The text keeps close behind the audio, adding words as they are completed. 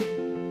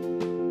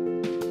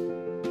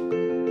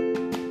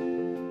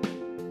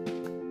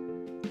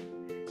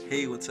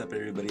Hey, what's up,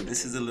 everybody?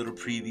 This is a little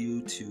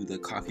preview to the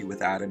Coffee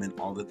with Adam and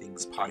All the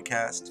Things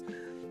podcast.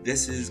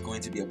 This is going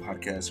to be a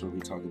podcast where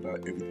we talk about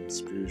everything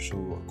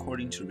spiritual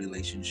according to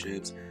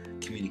relationships,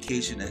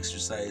 communication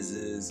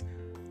exercises,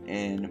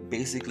 and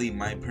basically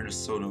my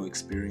personal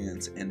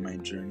experience and my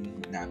journey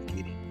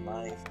navigating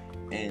life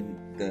and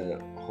the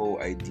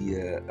whole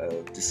idea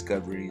of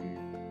discovering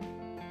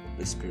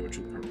the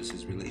spiritual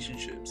purposes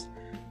relationships.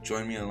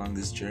 Join me along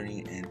this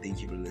journey, and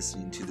thank you for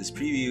listening to this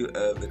preview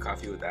of the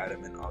Coffee with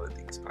Adam and All the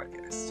Things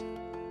podcast.